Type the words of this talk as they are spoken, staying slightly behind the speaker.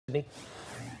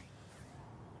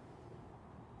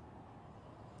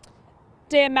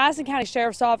Dan, Madison County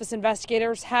Sheriff's Office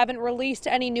investigators haven't released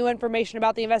any new information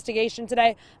about the investigation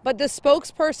today, but the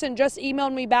spokesperson just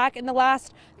emailed me back in the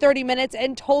last 30 minutes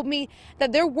and told me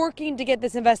that they're working to get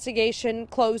this investigation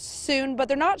closed soon, but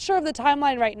they're not sure of the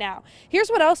timeline right now. Here's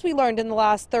what else we learned in the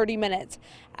last 30 minutes.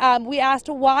 We asked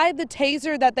why the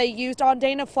taser that they used on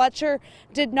Dana Fletcher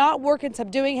did not work in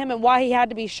subduing him and why he had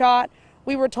to be shot.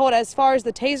 We were told as far as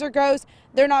the taser goes,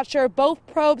 they're not sure if both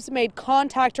probes made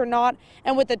contact or not.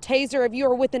 And with the taser, if you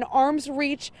are within arm's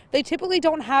reach, they typically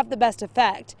don't have the best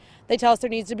effect. They tell us there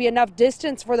needs to be enough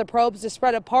distance for the probes to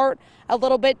spread apart a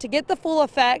little bit to get the full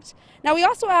effect. Now, we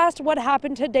also asked what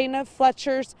happened to Dana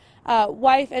Fletcher's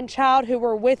wife and child who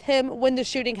were with him when the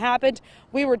shooting happened.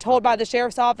 We were told by the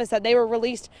sheriff's office that they were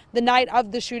released the night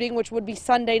of the shooting, which would be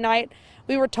Sunday night.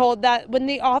 We were told that when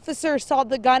the officers saw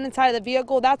the gun inside of the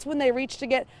vehicle, that's when they reached to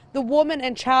get the woman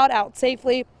and child out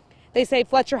safely. They say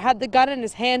Fletcher had the gun in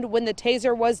his hand when the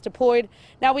taser was deployed.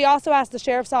 Now, we also asked the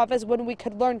sheriff's office when we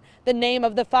could learn the name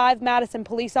of the 5 Madison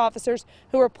police officers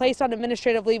who were placed on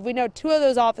administrative leave. We know 2 of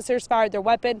those officers fired their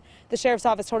weapon. The sheriff's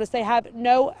office told us they had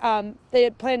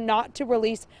planned not to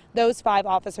release those 5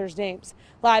 officers' names.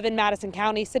 Live in Madison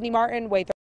County, Sydney Martin, Way